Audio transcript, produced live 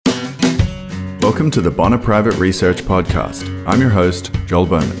Welcome to the Bonner Private Research Podcast. I'm your host, Joel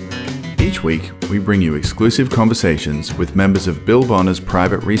Bowman. Each week, we bring you exclusive conversations with members of Bill Bonner's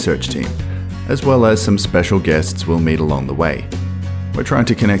private research team, as well as some special guests we'll meet along the way. We're trying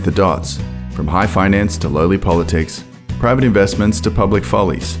to connect the dots, from high finance to lowly politics, private investments to public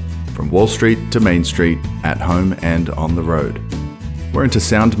follies, from Wall Street to Main Street, at home and on the road. We're into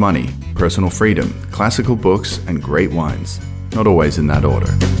sound money, personal freedom, classical books, and great wines, not always in that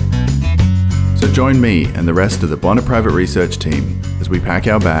order. So join me and the rest of the Bonner Private Research team as we pack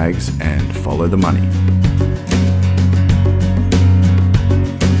our bags and follow the money.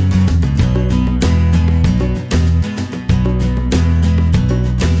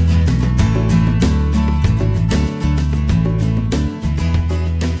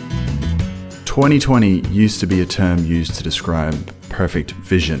 "2020 used to be a term used to describe perfect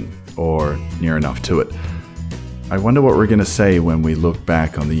vision, or near enough to it. I wonder what we're going to say when we look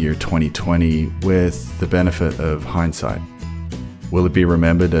back on the year 2020 with the benefit of hindsight. Will it be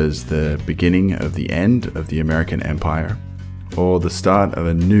remembered as the beginning of the end of the American empire, or the start of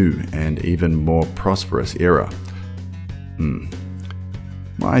a new and even more prosperous era?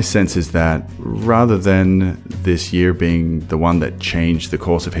 My sense is that rather than this year being the one that changed the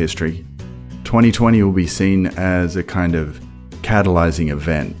course of history, 2020 will be seen as a kind of catalyzing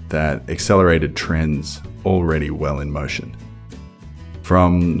event that accelerated trends already well in motion.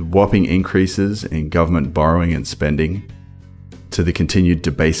 From whopping increases in government borrowing and spending, to the continued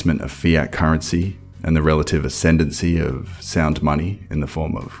debasement of fiat currency and the relative ascendancy of sound money in the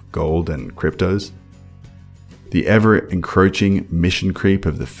form of gold and cryptos, the ever-encroaching mission creep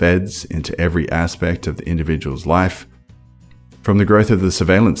of the feds into every aspect of the individual's life, from the growth of the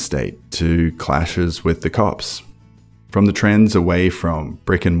surveillance state to clashes with the cops, from the trends away from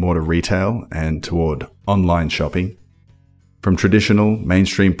brick-and-mortar retail and toward online shopping, from traditional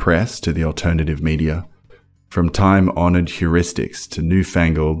mainstream press to the alternative media, from time-honored heuristics to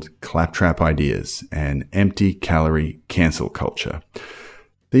newfangled claptrap ideas and empty-calorie cancel culture.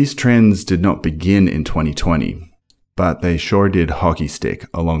 These trends did not begin in 2020, but they sure did hockey stick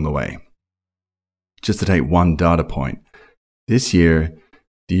along the way. Just to take one data point, this year,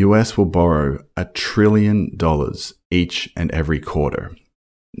 the US will borrow $1 trillion each and every quarter.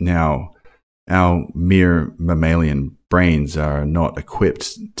 Now, our mere mammalian brains are not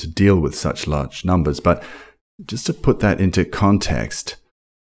equipped to deal with such large numbers, but just to put that into context,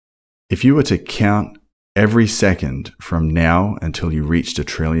 if you were to count every second from now until you reached $1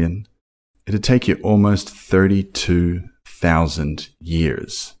 trillion, it'd take you almost 32,000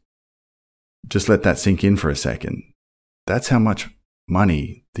 years. Just let that sink in for a second. That's how much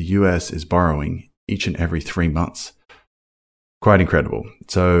money the US is borrowing each and every 3 months. Quite incredible.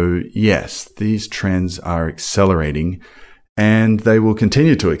 So yes, these trends are accelerating, and they will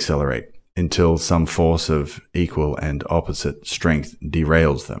continue to accelerate until some force of equal and opposite strength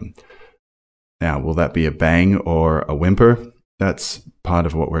derails them. Now, will that be a bang or a whimper? That's part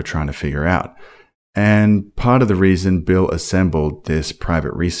of what we're trying to figure out, and part of the reason Bill assembled this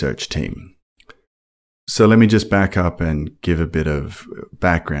private research team. So let me just back up and give a bit of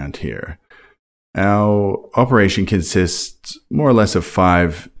background here. Our operation consists more or less of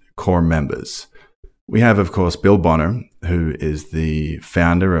 5 core members. We have, of course, Bill Bonner, who is the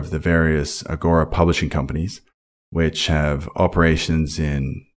founder of the various Agora publishing companies, which have operations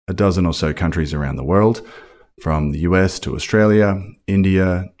in a dozen or so countries around the world, from the US to Australia,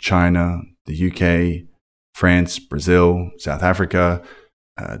 India, China, the UK, France, Brazil, South Africa,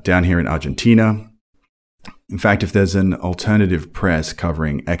 down here in Argentina. In fact, if there's an alternative press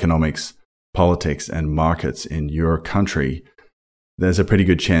covering economics, politics, and markets in your country, there's a pretty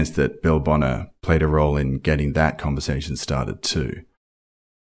good chance that Bill Bonner played a role in getting that conversation started too.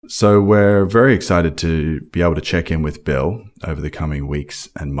 So we're very excited to be able to check in with Bill over the coming weeks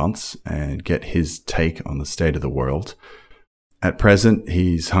and months and get his take on the state of the world. At present,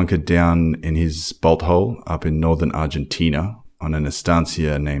 he's hunkered down in his bolt hole up in northern Argentina on an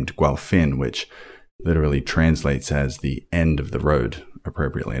estancia named Gualfin, which literally translates as the end of the road,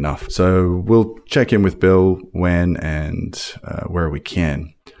 appropriately enough. So we'll check in with Bill when and where we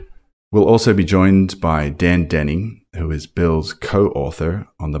can. We'll also be joined by Dan Denning, who is Bill's co-author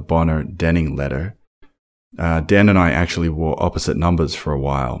on the Bonner-Denning letter. Dan and I actually wore opposite numbers for a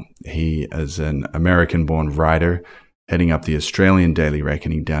while. He is an American-born writer heading up the Australian Daily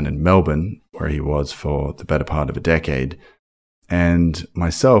Reckoning down in Melbourne, where he was for the better part of a decade, and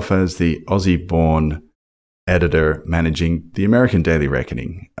myself as the Aussie-born editor managing the American Daily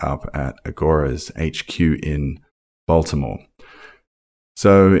Reckoning up at Agora's HQ in Baltimore.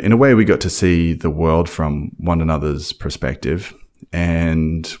 So in a way, we got to see the world from one another's perspective,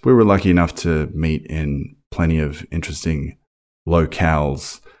 and we were lucky enough to meet in plenty of interesting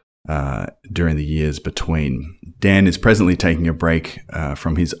locales during the years between. Dan is presently taking a break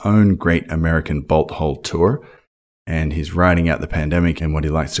from his own Great American Bolt Hole tour, and he's riding out the pandemic in what he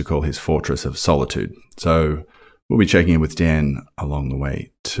likes to call his fortress of solitude. So we'll be checking in with Dan along the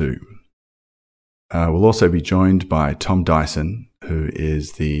way too. We'll also be joined by Tom Dyson, who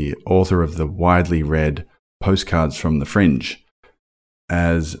is the author of the widely read Postcards from the Fringe.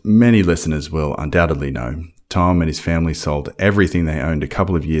 As many listeners will undoubtedly know, Tom and his family sold everything they owned a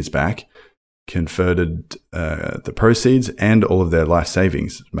couple of years back, converted the proceeds and all of their life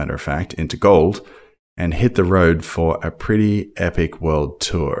savings, as a matter of fact, into gold, and hit the road for a pretty epic world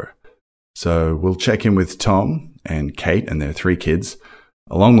tour. So we'll check in with Tom and Kate and their 3 kids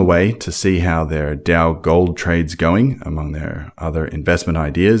along the way to see how their Dow gold trade's going among their other investment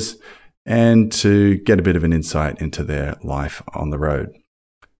ideas, and to get a bit of an insight into their life on the road.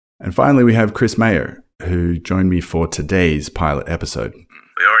 And finally, we have Chris Mayer, who joined me for today's pilot episode.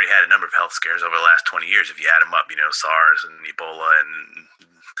 We already had a number of health scares over the last 20 years. If you add them up, SARS and Ebola and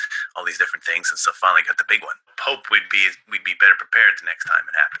all these different things, and so finally got the big one. Hope we'd be better prepared the next time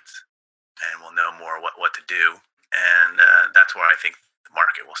it happens, and we'll know more what to do. And that's where I think the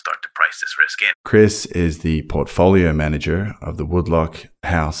market will start to price this risk in. Chris is the portfolio manager of the Woodlock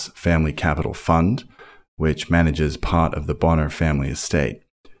House Family Capital Fund, which manages part of the Bonner family estate.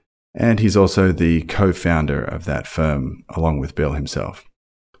 And he's also the co-founder of that firm, along with Bill himself.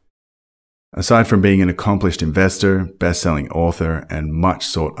 Aside from being an accomplished investor, best-selling author, and much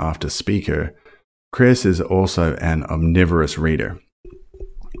sought-after speaker, Chris is also an omnivorous reader.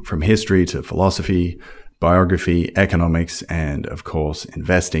 From history to philosophy, biography, economics, and, of course,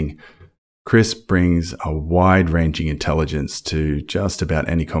 investing, Chris brings a wide-ranging intelligence to just about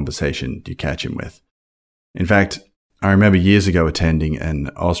any conversation you catch him with. In fact, I remember years ago attending an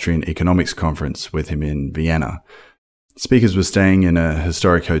Austrian economics conference with him in Vienna. Speakers were staying in a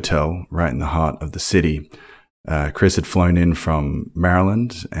historic hotel right in the heart of the city. Chris had flown in from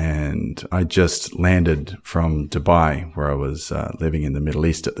Maryland, and I just landed from Dubai, where I was living in the Middle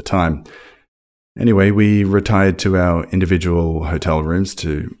East at the time. Anyway, we retired to our individual hotel rooms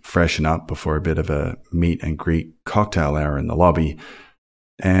to freshen up before a bit of a meet and greet cocktail hour in the lobby.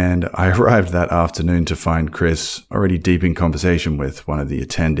 And I arrived that afternoon to find Chris already deep in conversation with one of the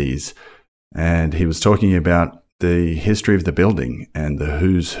attendees. And he was talking about the history of the building and the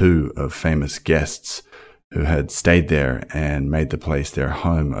who's who of famous guests who had stayed there and made the place their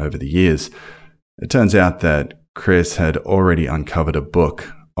home over the years. It turns out that Chris had already uncovered a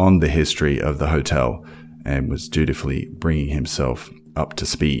book on the history of the hotel and was dutifully bringing himself up to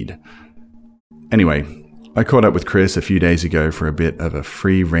speed. Anyway, I caught up with Chris a few days ago for a bit of a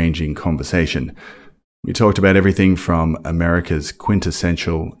free-ranging conversation. We talked about everything from America's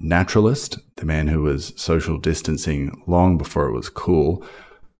quintessential naturalist, the man who was social distancing long before it was cool,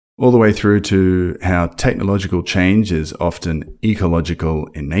 all the way through to how technological change is often ecological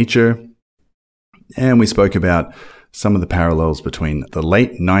in nature. And we spoke about some of the parallels between the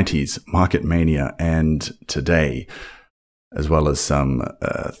late 90s market mania and today, as well as some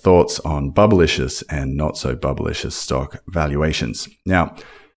thoughts on bubblicious and not so bubblicious stock valuations. Now,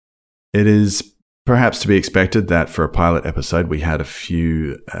 it is perhaps to be expected that for a pilot episode, we had a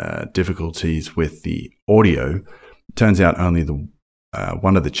few difficulties with the audio. Turns out only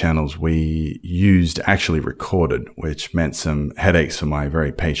one of the channels we used actually recorded, which meant some headaches for my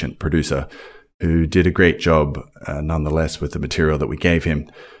very patient producer, who did a great job nonetheless with the material that we gave him.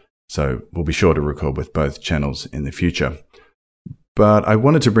 So we'll be sure to record with both channels in the future. But I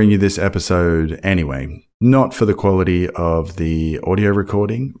wanted to bring you this episode anyway, not for the quality of the audio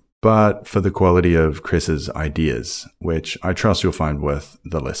recording, but for the quality of Chris's ideas, which I trust you'll find worth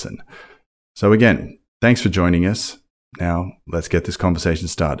the listen. So again, thanks for joining us. Now, let's get this conversation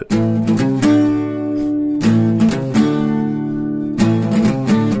started.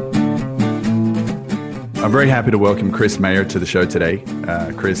 I'm very happy to welcome Chris Mayer to the show today.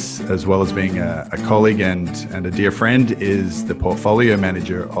 Chris, as well as being a colleague and a dear friend, is the portfolio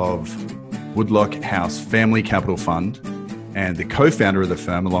manager of Woodlock House Family Capital Fund and the co-founder of the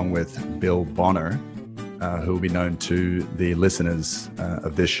firm, along with Bill Bonner, who will be known to the listeners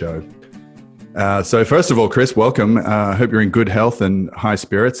of this show. So first of all, Chris, welcome. I hope you're in good health and high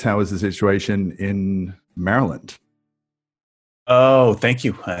spirits. How is the situation in Maryland? Oh, thank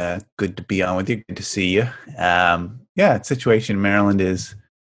you. Good to be on with you. Good to see you. The situation in Maryland is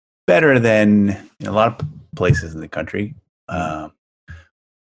better than in a lot of places in the country. But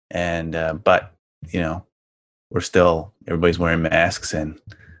we're still, everybody's wearing masks, and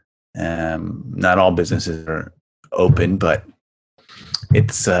not all businesses are open, but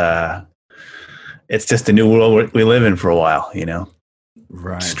it's just a new world we live in for a while,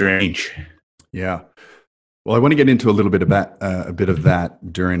 Right. Strange. Yeah. Well, I want to get into a little bit about a bit of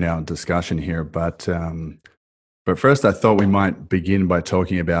that during our discussion here, but first, I thought we might begin by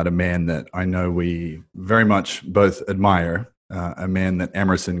talking about a man that I know we very much both admire, a man that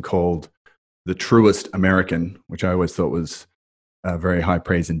Emerson called the truest American, which I always thought was very high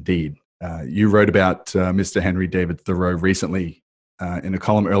praise indeed. You wrote about Mr. Henry David Thoreau recently in a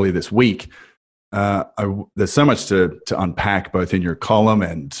column earlier this week. There's so much to unpack both in your column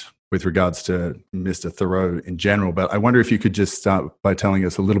and with regards to Mr. Thoreau in general, but I wonder if you could just start by telling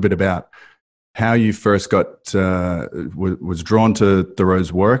us a little bit about how you first was drawn to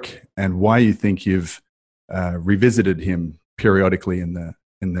Thoreau's work and why you think you've revisited him periodically in the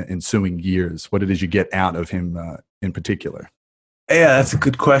ensuing years. What did you get out of him in particular? Yeah, that's a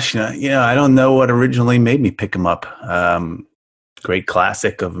good question. I don't know what originally made me pick him up. Great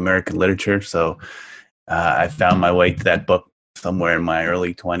classic of American literature. So I found my way to that book somewhere in my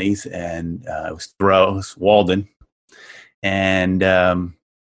early 20s, and it was Thoreau, it was Walden. And I've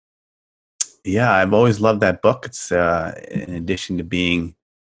always loved that book. It's in addition to being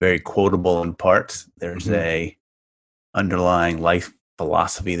very quotable in parts, there's a underlying life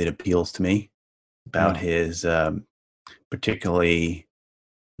philosophy that appeals to me about his, particularly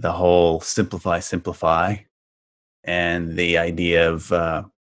the whole simplify, and the idea of,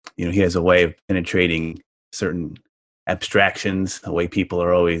 he has a way of penetrating certain abstractions, the way people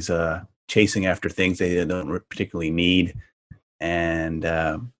are always chasing after things they don't particularly need, and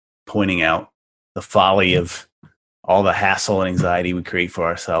pointing out the folly of all the hassle and anxiety we create for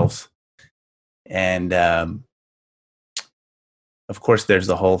ourselves. And of course, there's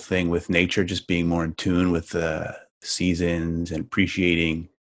the whole thing with nature, just being more in tune with the seasons and appreciating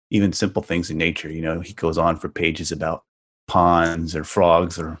even simple things in nature. He goes on for pages about ponds or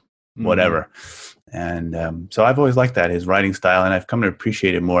frogs or whatever. And so I've always liked that, his writing style, and I've come to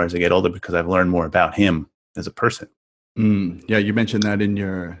appreciate it more as I get older because I've learned more about him as a person. Yeah, you mentioned that in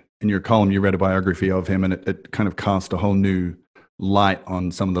your column. You read a biography of him, and it kind of cast a whole new light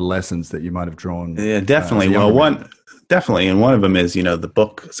on some of the lessons that you might have drawn. Yeah, definitely. Definitely, and one of them is, the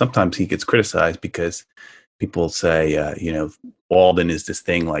book. Sometimes he gets criticized because people say, Walden is this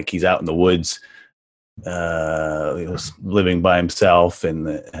thing like he's out in the woods, living by himself,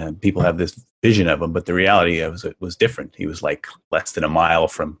 and people have this vision of him. But the reality was different. He was like less than a mile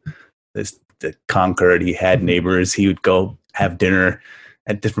from the Concord. He had neighbors. He would go have dinner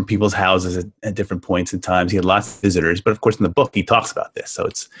at different people's houses at different points in times. He had lots of visitors. But of course, in the book, he talks about this. So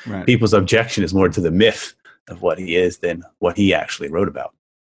it's people's objection is more to the myth of what he is than what he actually wrote about.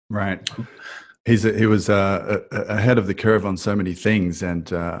 Right. He was ahead of the curve on so many things.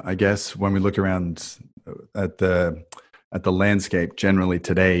 And I guess when we look around at the landscape generally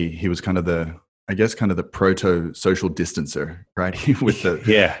today, he was kind of the proto social distancer, right? With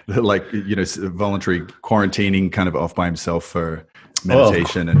the voluntary quarantining, kind of off by himself for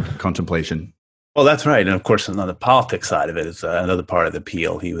meditation and contemplation. Well, that's right. And of course, on the politics side of it is another part of the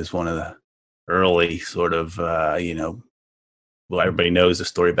appeal. He was one of the early sort of, everybody knows the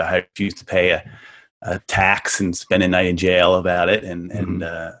story about how he refused to pay a tax and spend a night in jail about it. And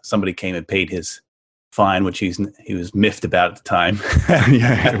somebody came and paid his fine, which he was miffed about at the time.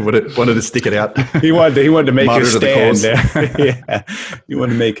 Wanted to stick it out. He wanted to make his stand there. He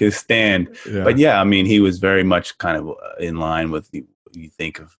wanted to make his stand. Yeah. But he was very much kind of in line with you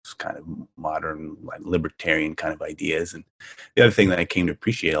think of kind of modern, like libertarian kind of ideas. And the other thing that I came to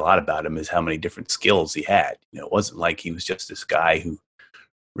appreciate a lot about him is how many different skills he had. It wasn't like he was just this guy who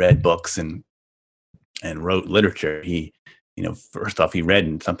read books and wrote literature. He, first off, he read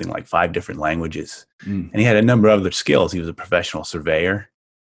in something like 5 different languages, and he had a number of other skills. He was a professional surveyor,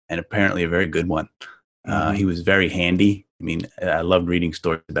 and apparently a very good one. He was very handy. I loved reading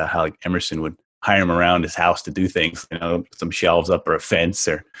stories about how Emerson would hire him around his house to do things, some shelves up or a fence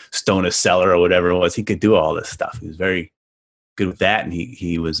or stone a cellar or whatever it was. He could do all this stuff. He was very good with that. And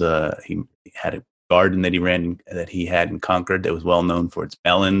he had a garden that he had in Concord that was well known for its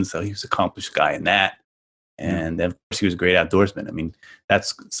melons. So he was an accomplished guy in that. And then, of course, he was a great outdoorsman.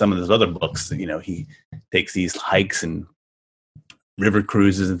 That's some of those other books. He takes these hikes and river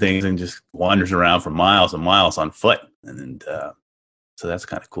cruises and things and just wanders around for miles and miles on foot. And so that's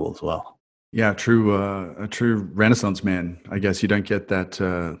kind of cool as well. Yeah, a true Renaissance man. I guess you don't get that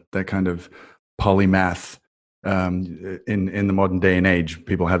kind of polymath in the modern day and age.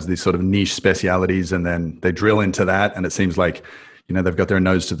 People have these sort of niche specialities, and then they drill into that, and it seems like they've got their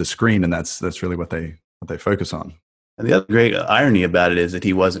nose to the screen, and that's really what they focus on. And the other great irony about it is that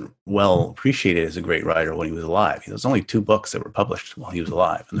he wasn't well appreciated as a great writer when he was alive. There was only 2 books that were published while he was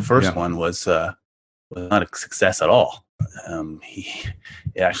alive, and the first one was not a success at all. It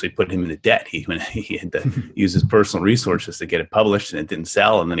actually put him into debt. He had to use his personal resources to get it published, and it didn't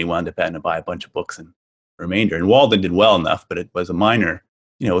sell. And then he wound up having to buy a bunch of books and remainder. And Walden did well enough, but it was a minor.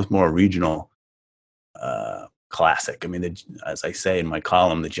 It was more a regional classic. I mean, as I say in my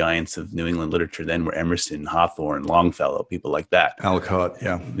column, the giants of New England literature then were Emerson, Hawthorne, Longfellow, people like that. Alcott,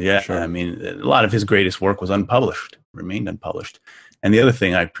 yeah. Sure. I mean, a lot of his greatest work was unpublished, remained unpublished. And the other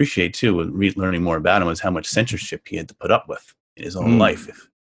thing I appreciate too, with learning more about him, was how much censorship he had to put up with in his own life. If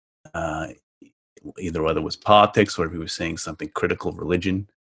either whether it was politics or if he was saying something critical of religion.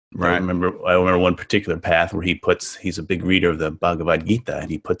 Right. I remember one particular path where he's a big reader of the Bhagavad Gita,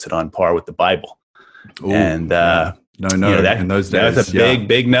 and he puts it on par with the Bible. Ooh, and no, in those days, that's a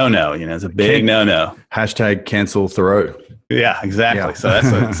big no-no. It's a big no-no. Hashtag cancel Thoreau. Yeah, exactly.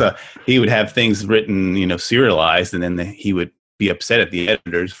 So so he would have things written, serialized, and then he would be upset at the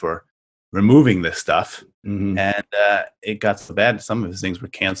editors for removing this stuff. Mm-hmm. And it got so bad, some of his things were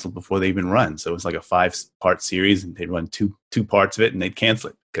canceled before they even run. So it was like a 5-part series, and they'd run two parts of it, and they'd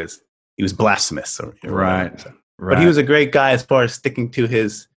cancel it because he was blasphemous. Right. But he was a great guy as far as sticking to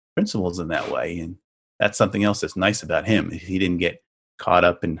his principles in that way. And that's something else that's nice about him. He didn't get caught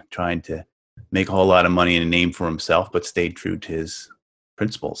up in trying to make a whole lot of money and a name for himself, but stayed true to his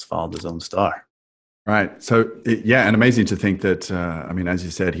principles, followed his own star. Right. So, and amazing to think that, as you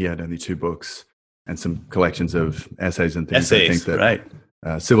said, he had only 2 books and some collections of essays and things. I think that, right.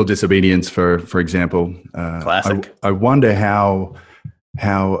 Civil Disobedience, for example. Classic. I wonder how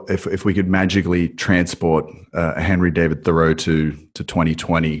if we could magically transport Henry David Thoreau to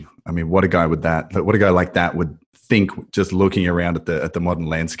 2020. I mean, what a guy like that would think, just looking around at the modern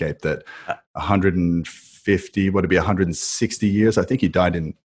landscape, that 160 years. I think he died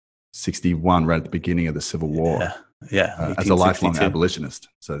in 61, right at the beginning of the Civil War. Yeah. As a lifelong abolitionist.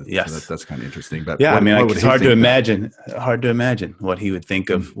 So, yes. So that's kind of interesting. But it's hard to imagine. Hard to imagine what he would think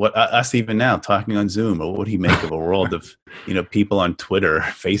of what us even now talking on Zoom, or what would he make of a world of people on Twitter, or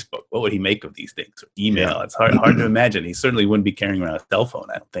Facebook. What would he make of these things, or email? Yeah. It's hard to imagine. He certainly wouldn't be carrying around a cell phone,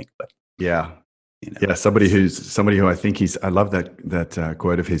 I don't think. But somebody who I think I love that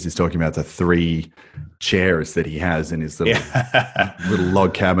quote of his. He's talking about the 3 chairs that he has in his little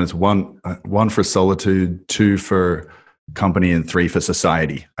log cabinets. One for solitude, 2 for company, and 3 for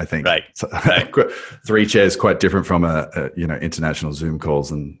society, I think. Right. So, 3 chairs, quite different from international Zoom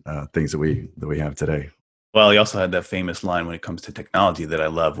calls and things that we have today. Well, he also had that famous line when it comes to technology that I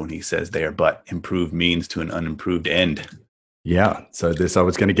love, when he says they are but improved means to an unimproved end. Yeah. So I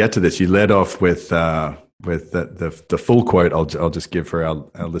was going to get to this. You led off with the full quote. I'll just give for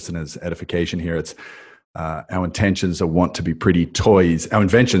our listeners edification here. It's our inventions are want to be pretty toys,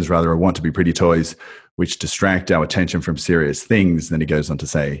 which distract our attention from serious things. Then he goes on to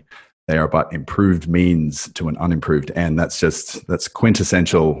say, they are but improved means to an unimproved end. That's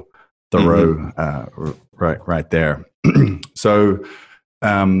quintessential Thoreau, right there. So,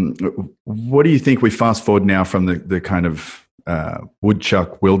 what do you think? We fast forward now from the kind of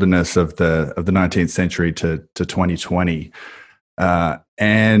woodchuck wilderness of the 19th century to 2020,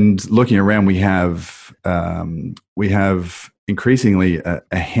 and looking around, we have increasingly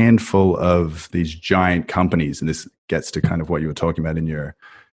a handful of these giant companies, and this gets to kind of what you were talking about in your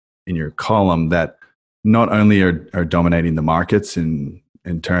column, that not only are dominating the markets in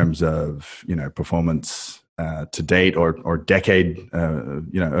terms of performance to date or decade,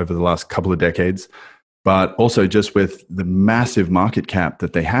 over the last couple of decades, but also just with the massive market cap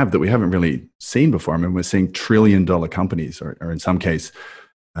that they have that we haven't really seen before. I mean, we're seeing $1 trillion companies, or in some case,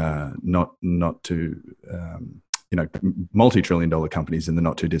 not to multi-trillion-dollar companies in the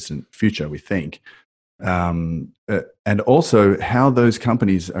not too distant future, we think. And also how those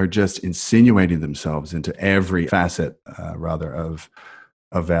companies are just insinuating themselves into every facet, of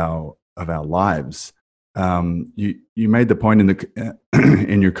our lives. You made the point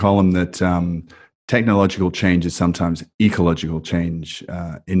in your column that technological change is sometimes ecological change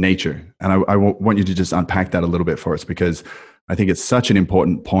in nature, and I want you to just unpack that a little bit for us, because I think it's such an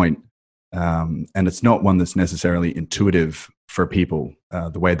important point, and it's not one that's necessarily intuitive for people.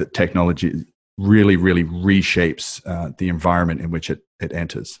 The way that technology really, really reshapes the environment in which it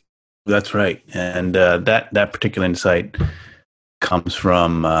enters. That's right, and that particular insight comes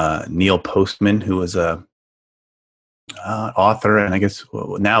from Neil Postman, who was a author, and I guess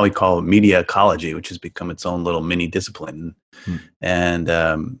now we call it media ecology, which has become its own little mini discipline. And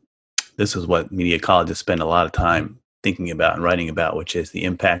this is what media ecologists spend a lot of time thinking about and writing about, which is the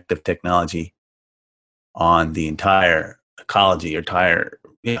impact of technology on the entire ecology or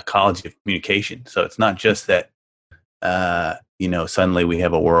ecology of communication. So it's not just that, suddenly we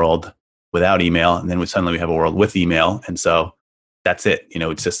have a world without email, and then suddenly we have a world with email. And so that's it.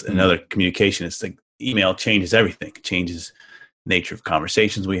 It's just another communication. It's like email changes everything. It changes the nature of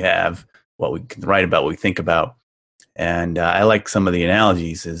conversations we have, what we can write about, what we think about. And I like some of the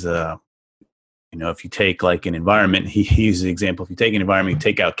analogies is, if you take like an environment, he uses the example, if you take an environment, you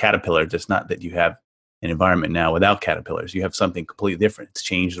take out caterpillars, it's not that you have an environment now without caterpillars. You have something completely different. It's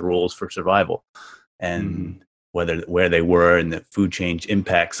changed the rules for survival. And where they were and the food chain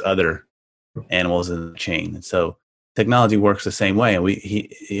impacts other animals in the chain. And so technology works the same way. And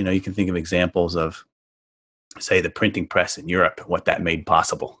you can think of examples of, say, the printing press in Europe, what that made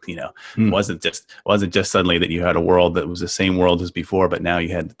possible. It wasn't just suddenly that you had a world that was the same world as before, but now you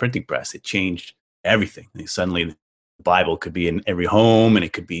had the printing press. It changed everything. Suddenly the Bible could be in every home, and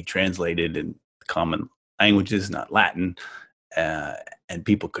it could be translated in common languages, not Latin, and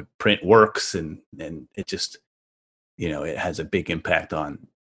people could print works, and it just, it has a big impact on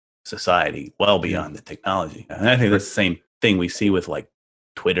society well beyond the technology. And I think that's the same thing we see with like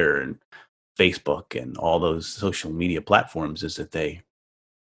Twitter and Facebook and all those social media platforms, is that they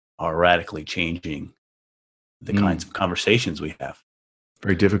are radically changing the kinds of conversations we have.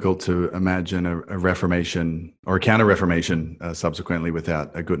 Very difficult to imagine a Reformation or a counter-Reformation subsequently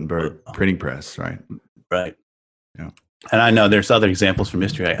without a Gutenberg printing press, right? Right. Yeah. And I know there's other examples from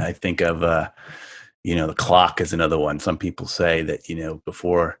history. I think of, the clock is another one. Some people say that,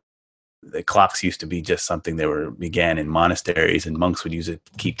 before, the clocks used to be just something that began in monasteries, and monks would use it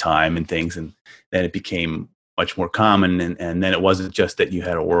to keep time and things. And then it became much more common. And then it wasn't just that you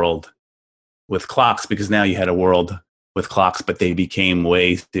had a world with clocks, because now you had a world with clocks, but they became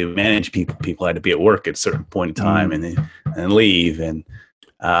ways to manage people. People had to be at work at a certain point in time and leave. And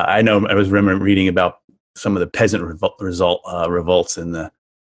I know I was reading about some of the peasant revolts in the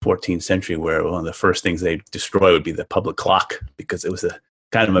 14th century, where one of the first things they destroy would be the public clock, because it was a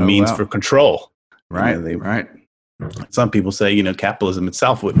kind of a means for control. Right, right. Some people say, capitalism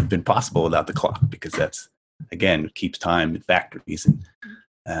itself wouldn't have been possible without the clock, because that's, again, keeps time in factories and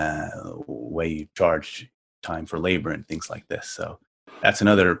way you charge time for labor and things like this. So that's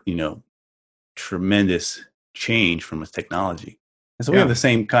another, tremendous change from a technology. And so we have the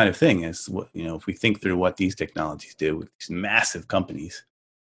same kind of thing as, if we think through what these technologies do with these massive companies,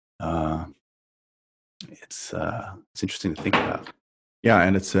 it's interesting to think about. Yeah,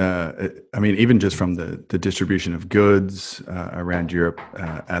 and it's, even just from the distribution of goods around Europe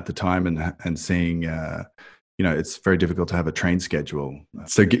at the time, and seeing, it's very difficult to have a train schedule.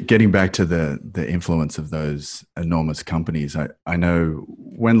 So getting back to the influence of those enormous companies, I know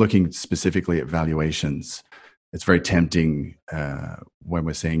when looking specifically at valuations, it's very tempting when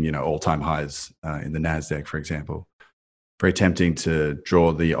we're seeing, all-time highs in the NASDAQ, for example. Very tempting to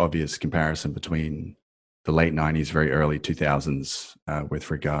draw the obvious comparison between the late 90s, very early 2000s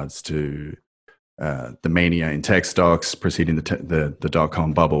with regards to the mania in tech stocks preceding the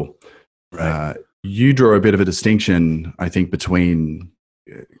dot-com bubble. Right. You draw a bit of a distinction, I think, between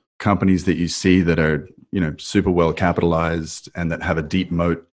companies that you see that are, super well capitalized and that have a deep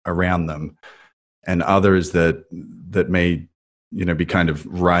moat around them, and others that may, be kind of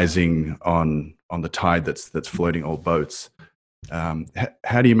rising on the tide that's floating all boats.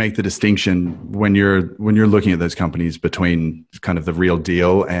 How do you make the distinction when you're looking at those companies between kind of the real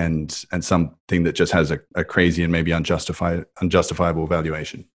deal and something that just has a crazy and maybe unjustifiable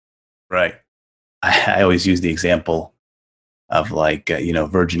valuation? Right. I always use the example of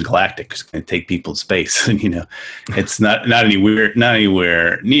Virgin Galactic is going to take people to space, and it's not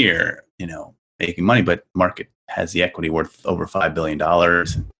anywhere near making money, but market has the equity worth over $5 billion.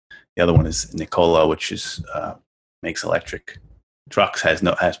 The other one is Nikola, which is makes electric trucks,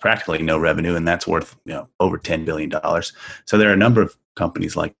 has practically no revenue, and that's worth over $10 billion. So there are a number of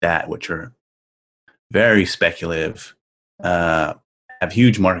companies like that which are very speculative, have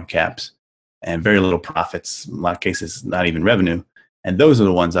huge market caps, and very little profits. In a lot of cases, not even revenue. And those are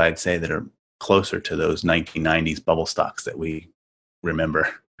the ones I'd say that are closer to those 1990s bubble stocks that we remember,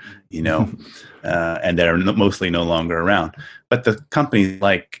 and that are mostly no longer around. But the companies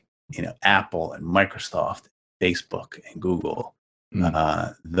like Apple and Microsoft, Facebook and Google,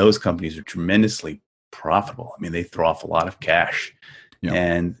 those companies are tremendously profitable. I mean, they throw off a lot of cash,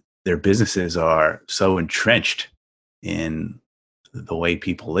 and their businesses are so entrenched in the way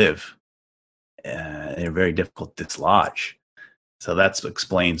people live. They're very difficult to dislodge. So that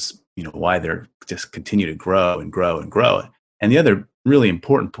explains, why they're just continue to grow and grow and grow. And the other really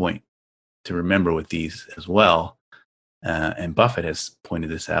important point to remember with these as well and Buffett has pointed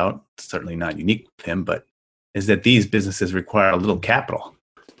this out, certainly not unique with him, but is that these businesses require a little capital.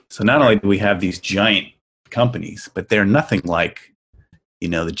 So not only do we have these giant companies, but they're nothing like,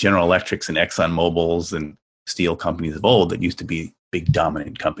 the General Electrics and Exxon Mobils and steel companies of old that used to be big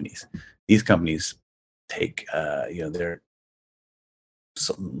dominant companies. These companies take, they're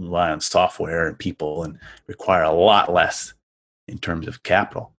rely on software and people and require a lot less in terms of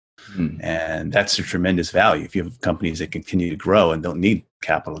capital. And that's a tremendous value. If you have companies that continue to grow and don't need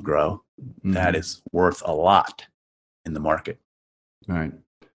capital to grow, that is worth a lot in the market. Right.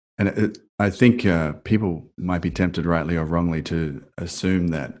 And I think people might be tempted, rightly or wrongly, to assume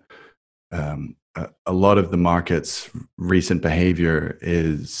that a lot of the market's recent behavior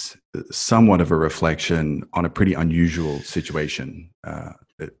is somewhat of a reflection on a pretty unusual situation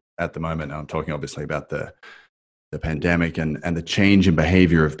at the moment. I'm talking obviously about the pandemic and the change in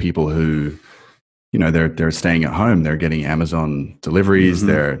behavior of people who, they're staying at home, they're getting Amazon deliveries,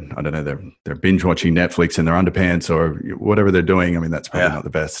 they're binge watching Netflix in their underpants or whatever they're doing. I mean, that's probably not the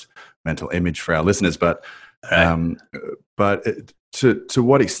best mental image for our listeners, but to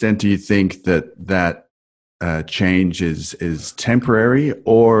what extent do you think that change is temporary,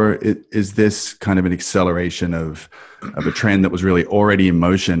 or is this kind of an acceleration of a trend that was really already in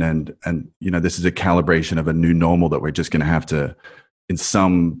motion, and this is a calibration of a new normal that we're just going to have to, in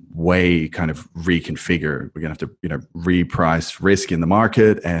some way, kind of reconfigure? We're going to have to reprice risk in the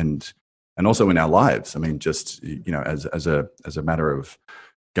market and also in our lives. I mean, just as a matter of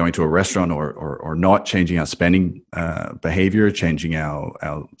going to a restaurant or not, changing our spending behavior, changing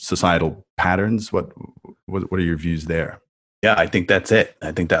our societal patterns. What are your views there? Yeah, I think that's it.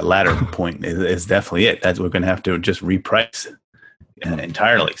 I think that latter point is definitely it. That's we're going to have to just reprice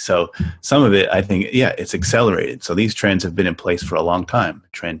entirely. So some of it, I think, it's accelerated. So these trends have been in place for a long time.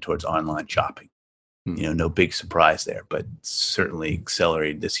 Trend towards online shopping. No big surprise there, but certainly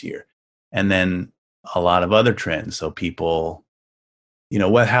accelerated this year. And then a lot of other trends. So people,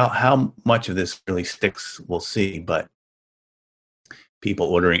 how much of this really sticks, we'll see. But people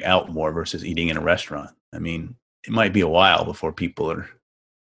ordering out more versus eating in a restaurant. I mean, it might be a while before people are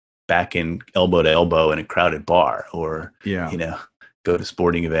back in elbow to elbow in a crowded bar, or go to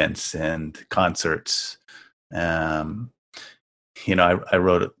sporting events and concerts. I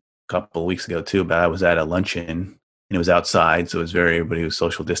wrote a couple of weeks ago too about, I was at a luncheon and it was outside, so it was everybody was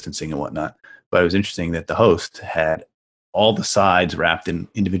social distancing and whatnot. But it was interesting that the host had all the sides wrapped in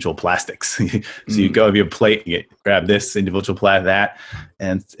individual plastics. So you go have your plate, you grab this individual that,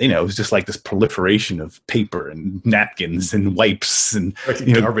 and it was just like this proliferation of paper and napkins and wipes and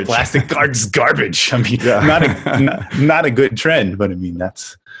garbage. Plastic garbage. I mean, not a good trend, but I mean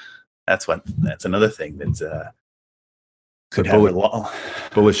that's another thing that's could have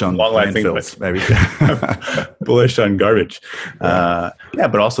bullish on landfills, maybe. Bullish on garbage.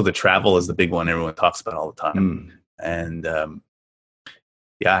 But also the travel is the big one everyone talks about all the time. And I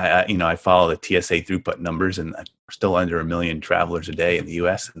follow the TSA throughput numbers, and we're still under 1 million travelers a day in the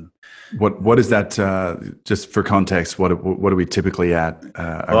U.S. And what is that? Just for context, what are we typically at?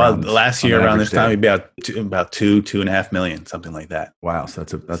 Last year around this time, we'd be about 2.5 million, something like that. Wow, so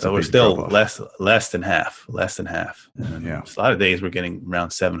that's so we're still less than half. And a lot of days we're getting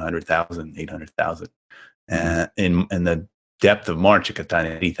around 700,000, 800,000, and in the depth of March, it got down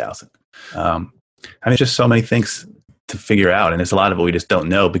to 80,000. I mean, just so many things to figure out, and there's a lot of it we just don't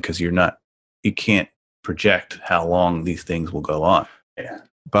know because you can't project how long these things will go on. Yeah.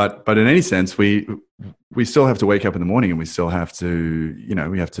 But in any sense, we still have to wake up in the morning, and we still have to,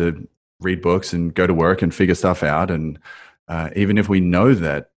 we have to read books and go to work and figure stuff out. And even if we know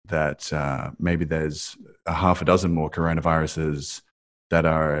that maybe there's a half a dozen more coronaviruses that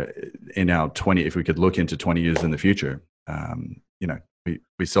are in our 20, if we could look into 20 years in the future,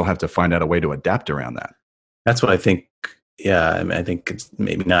 we still have to find out a way to adapt around that. That's what I think. Yeah, I mean, I think it's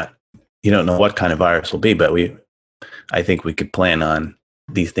maybe not. You don't know what kind of virus will be, but I think we could plan on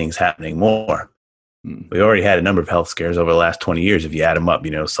these things happening more. We already had a number of health scares over the last 20 years. If you add them up,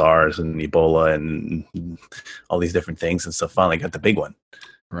 SARS and Ebola and all these different things, and so finally got the big one.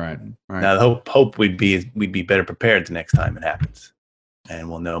 Right. Now, the hope we'd be better prepared the next time it happens, and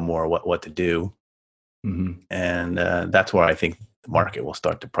we'll know more what to do. And that's where I think the market will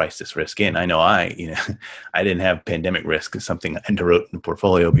start to price this risk in. I know I didn't have pandemic risk as something I underwrote in the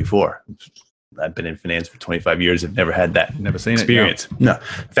portfolio before. I've been in finance for 25 years. I've never had that experience. No.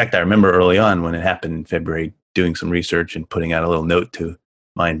 In fact, I remember early on when it happened in February, doing some research and putting out a little note to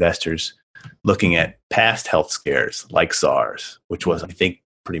my investors, looking at past health scares like SARS, which was, I think,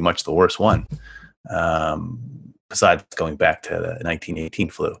 pretty much the worst one, besides going back to the 1918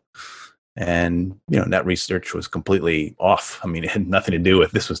 flu. And that research was completely off. I mean, it had nothing to do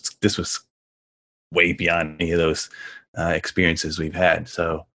with this. Was way beyond any of those experiences we've had.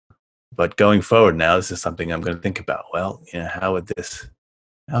 So, but going forward now, this is something I'm going to think about. Well,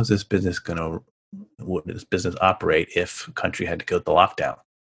 how's this business would this business operate if a country had to go to lockdown?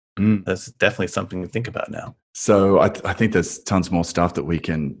 That's definitely something to think about now. So I think there's tons more stuff that we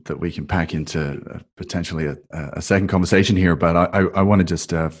can pack into potentially a second conversation here. But I want to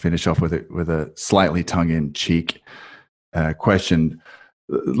just finish off with a slightly tongue-in-cheek question.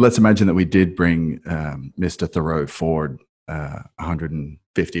 Let's imagine that we did bring Mr. Thoreau forward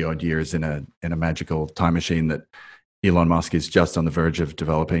 150 odd years in a magical time machine that Elon Musk is just on the verge of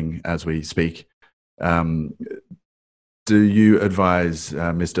developing as we speak. Do you advise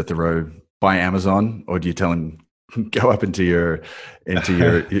Mr. Thoreau buy Amazon, or do you tell him go up into your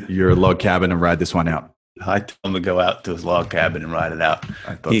log cabin and ride this one out? I tell him to go out to his log cabin and ride it out.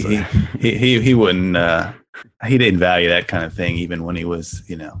 I thought he wouldn't. He didn't value that kind of thing, even when he was,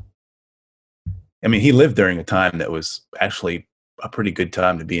 I mean, he lived during a time that was actually a pretty good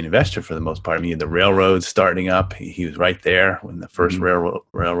time to be an investor for the most part. I mean, the railroads starting up. He was right there when the first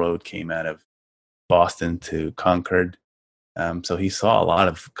railroad came out of Boston to Concord. So he saw a lot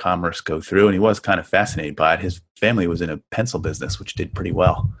of commerce go through, and he was kind of fascinated by it. His family was in a pencil business, which did pretty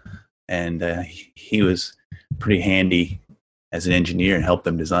well. And he was pretty handy as an engineer and helped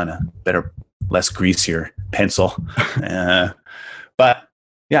them design a better, less greasier pencil. But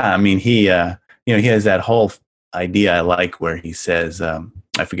yeah, I mean, he has that whole idea I like where he says,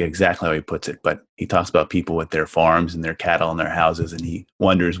 I forget exactly how he puts it, but he talks about people with their farms and their cattle and their houses, and he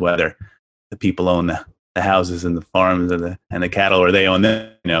wonders whether the people own the houses and the farms and the cattle, or they own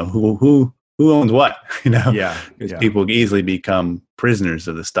them. Who owns what? Because people easily become prisoners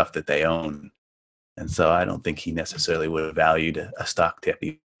of the stuff that they own. And so I don't think he necessarily would have valued a stock tip,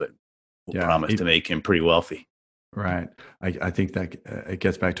 but promised to make him pretty wealthy. Right. I think that it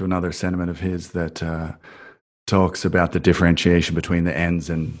gets back to another sentiment of his that talks about the differentiation between the ends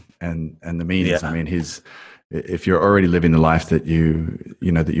and the means. Yeah. I mean, if you're already living the life that you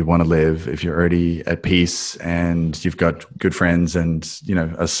want to live, if you're already at peace and you've got good friends and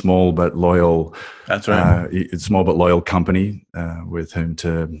a small but loyal, that's right, small but loyal company with whom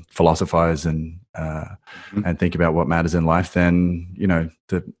to philosophize and think about what matters in life, then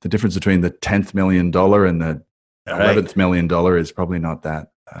the difference between the $10th million and the $11th million is probably not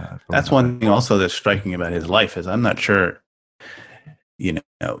that. That's one thing also that's striking about his life is I'm not sure,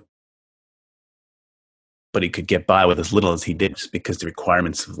 but he could get by with as little as he did just because the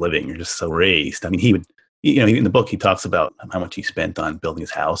requirements of living are just so raised. I mean, he would, in the book, he talks about how much he spent on building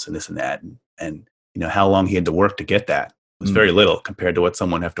his house and this and that. And how long he had to work to get that. It was very little compared to what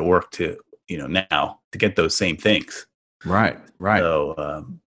someone have to work to, now to get those same things. Right. So,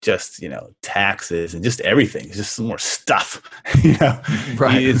 just, taxes and just everything. It's just some more stuff,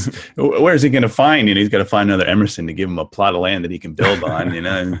 Right. Where is he going to find? He's got to find another Emerson to give him a plot of land that he can build on,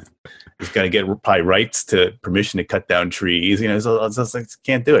 and he's got to get probably rights to permission to cut down trees. So it's just like,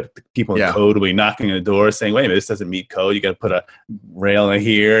 can't do it. The people in code will be knocking on the door saying, wait a minute, this doesn't meet code. You got to put a rail in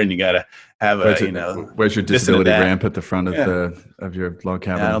here and you got to have where's your disability ramp at the front of your log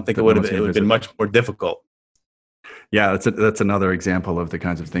cabin? I don't think it would have been much more difficult. Yeah, that's another example of the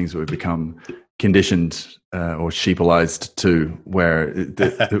kinds of things that would become conditioned or sheepalized to, where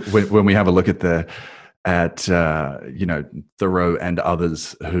when we have a look at Thoreau and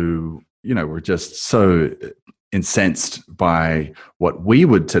others who were just so incensed by what we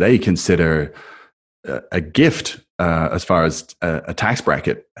would today consider a gift as far as a tax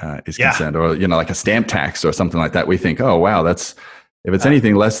bracket is concerned, or like a stamp tax or something like that. We think, oh wow, if it's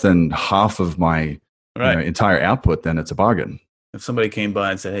anything less than half of my entire output, then it's a bargain. If somebody came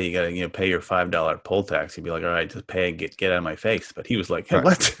by and said, "Hey, you got to pay your $5 poll tax," you'd be like, "All right, just pay and get out of my face." But he was like, "Hey,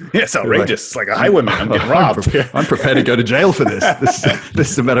 what? It's outrageous! It's like a highwayman. I'm getting robbed. I'm prepared to go to jail for this.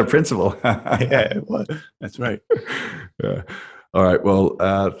 This is a matter of principle." Yeah, it was. That's right. Yeah. All right. Well,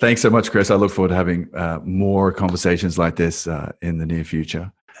 thanks so much, Chris. I look forward to having more conversations like this in the near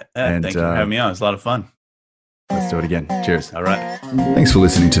future. Thank you for having me on. It's a lot of fun. Let's do it again. Cheers. All right. Thanks for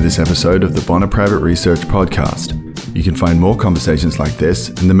listening to this episode of the Bonner Private Research Podcast. You can find more conversations like this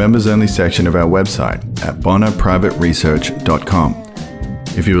in the members-only section of our website at bonnerprivateresearch.com.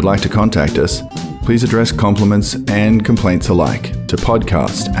 If you would like to contact us, please address compliments and complaints alike to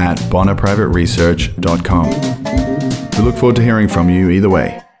podcast@bonnerprivateresearch.com. We look forward to hearing from you either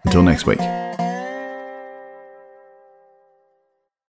way. Until next week.